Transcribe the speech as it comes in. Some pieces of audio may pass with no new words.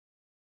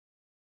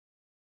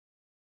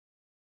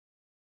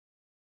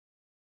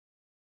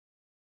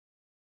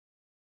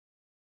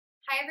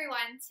Hi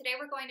everyone, today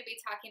we're going to be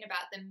talking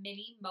about the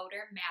mini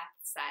motor math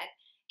set,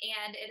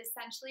 and it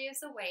essentially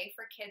is a way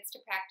for kids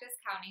to practice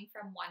counting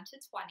from 1 to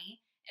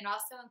 20 and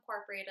also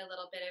incorporate a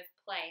little bit of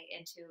play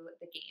into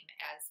the game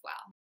as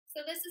well.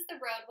 So this is the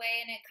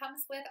Broadway, and it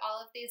comes with all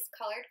of these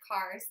colored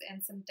cars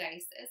and some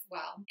dice as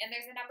well. And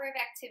there's a number of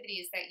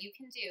activities that you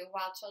can do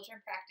while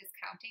children practice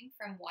counting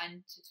from 1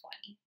 to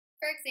 20.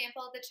 For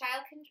example, the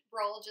child can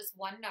roll just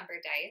one number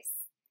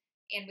dice,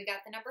 and we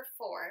got the number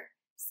 4.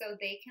 So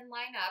they can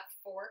line up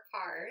 4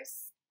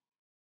 cars.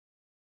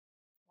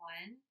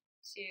 1,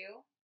 2,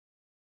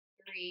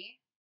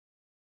 3,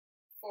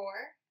 4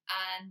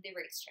 on the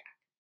racetrack.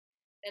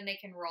 Then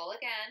they can roll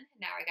again.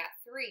 Now I got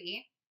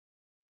 3.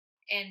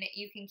 And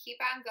you can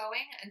keep on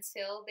going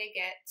until they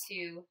get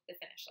to the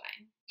finish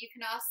line. You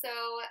can also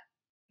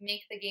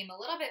make the game a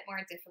little bit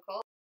more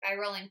difficult by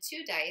rolling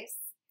 2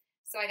 dice.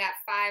 So I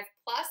got 5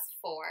 plus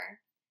 4.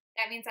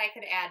 That means I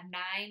could add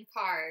 9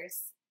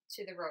 cars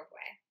to the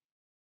roadway.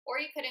 Or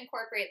you could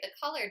incorporate the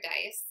color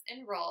dice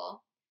and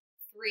roll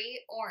 3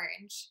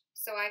 orange.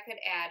 So I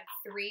could add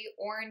 3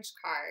 orange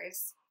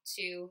cars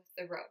to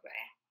the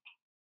roadway.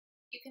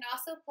 You can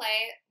also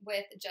play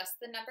with just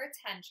the number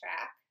 10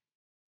 track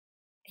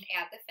and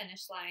add the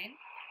finish line.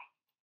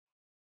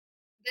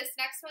 This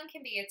next one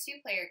can be a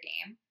 2-player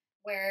game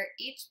where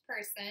each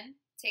person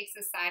takes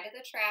a side of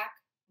the track,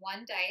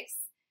 1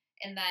 dice,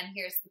 and then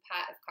here's the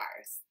pot of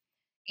cars.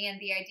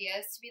 And the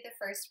idea is to be the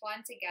first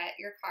one to get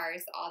your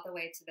cars all the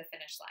way to the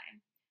finish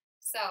line.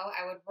 So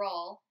I would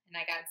roll, and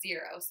I got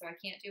 0, so I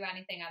can't do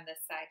anything on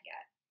this side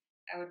yet.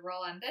 I would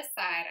roll on this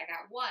side, I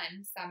got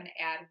 1, so I'm going to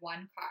add 1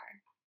 car.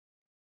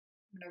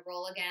 I'm going to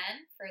roll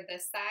again for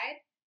this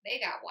side,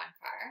 they got 1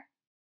 car.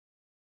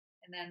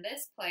 And then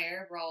this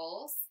player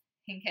rolls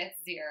and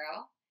gets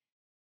 0.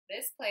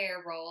 This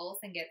player rolls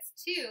and gets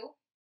 2.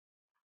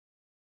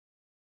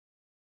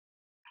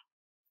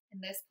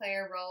 And this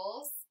player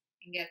rolls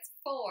and gets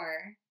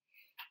 4.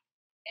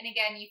 And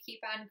again, you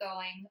keep on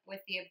going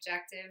with the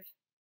objective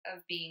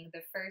of being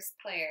the first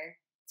player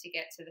to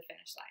get to the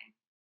finish line.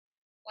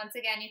 Once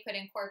again, you could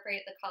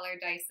incorporate the color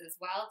dice as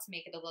well to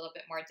make it a little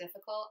bit more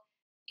difficult.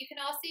 You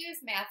can also use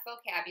math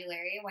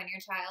vocabulary when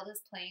your child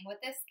is playing with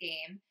this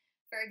game.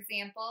 For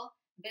example,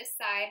 this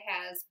side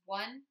has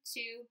 1,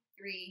 2,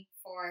 3,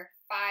 4,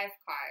 5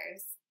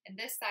 cars, and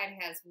this side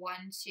has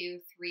 1,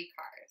 2, 3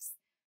 cars.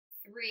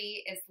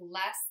 3 is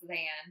less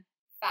than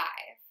 5.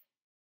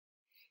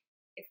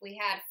 If we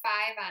had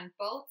 5 on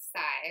both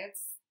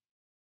sides,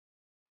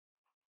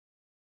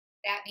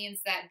 that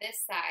means that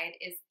this side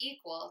is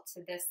equal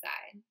to this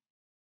side.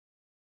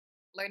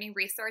 Learning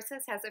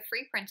Resources has a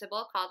free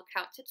printable called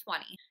Count to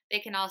 20. They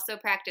can also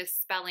practice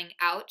spelling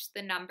out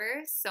the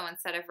numbers, so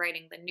instead of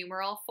writing the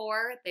numeral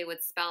 4, they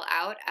would spell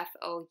out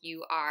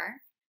F-O-U-R.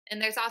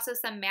 And there's also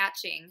some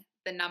matching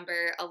the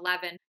number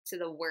 11 to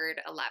the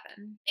word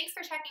 11. Thanks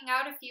for checking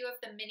out a few of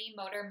the mini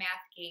motor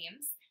math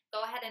games.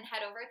 Go ahead and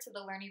head over to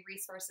the Learning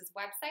Resources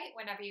website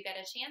whenever you get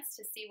a chance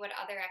to see what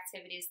other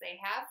activities they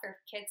have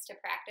for kids to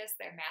practice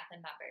their math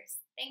and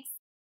numbers. Thanks.